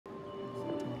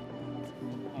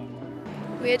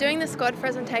We are doing the squad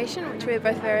presentation, which we are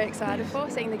both very excited for,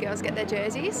 seeing the girls get their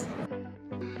jerseys.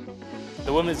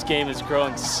 The women's game is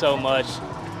growing so much,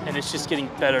 and it's just getting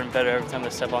better and better every time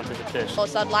they step onto the pitch.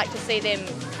 Also, I'd like to see them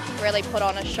really put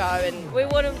on a show, and we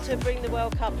want them to bring the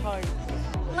World Cup home.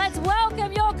 Let's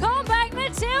welcome your comeback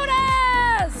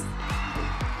Matildas!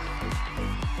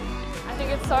 I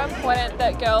think it's so important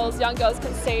that young girls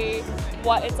can see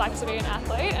what it's like to be an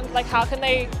athlete, and like how can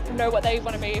they know what they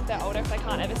want to be if they're older if they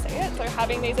can't ever see it. So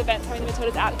having these events, having the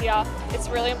Matildas out here, it's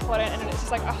really important, and it's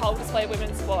just like a whole display of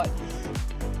women's sport.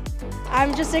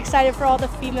 I'm just excited for all the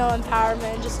female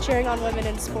empowerment, just cheering on women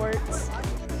in sports.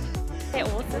 They're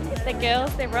awesome. The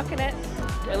girls, they're rocking it.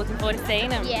 We're looking forward to seeing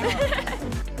them. yeah.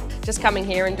 Just coming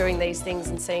here and doing these things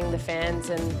and seeing the fans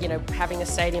and, you know, having a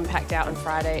stadium packed out on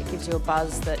Friday, it gives you a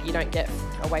buzz that you don't get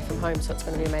away from home, so it's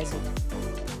going to be amazing.